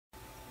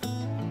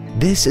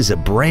This is a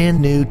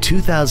brand new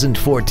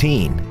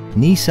 2014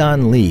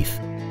 Nissan Leaf.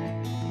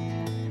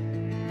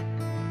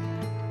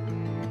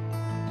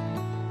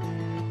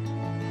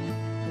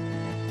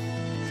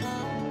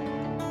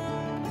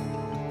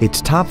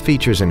 Its top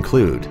features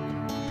include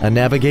a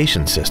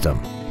navigation system,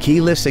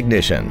 keyless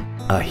ignition,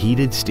 a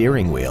heated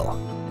steering wheel,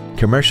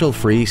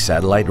 commercial-free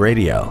satellite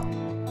radio,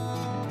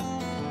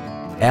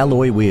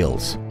 alloy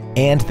wheels,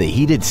 and the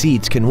heated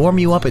seats can warm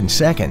you up in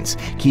seconds,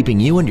 keeping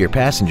you and your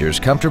passengers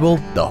comfortable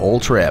the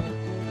whole trip.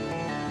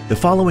 The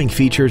following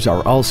features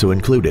are also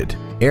included: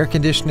 air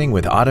conditioning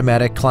with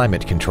automatic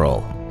climate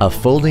control, a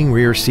folding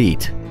rear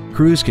seat,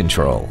 cruise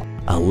control,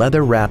 a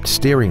leather-wrapped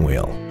steering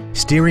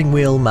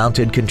wheel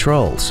mounted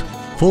controls,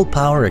 full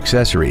power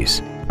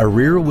accessories, a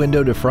rear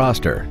window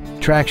defroster,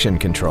 traction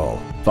control,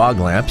 fog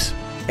lamps,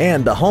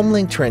 and the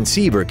HomeLink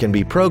transceiver can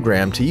be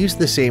programmed to use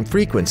the same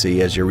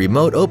frequency as your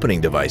remote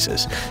opening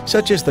devices,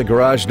 such as the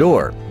garage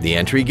door, the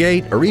entry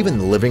gate, or even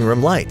the living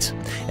room lights,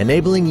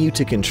 enabling you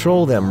to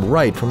control them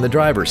right from the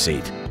driver's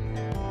seat.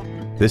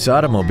 This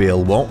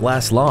automobile won't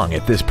last long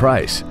at this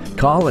price.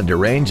 Call and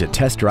arrange a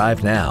test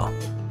drive now.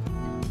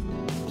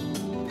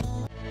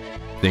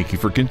 Thank you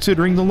for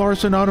considering the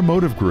Larson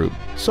Automotive Group,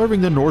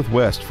 serving the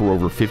Northwest for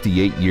over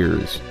 58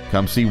 years.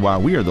 Come see why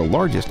we are the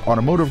largest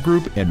automotive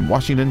group in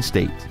Washington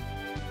State.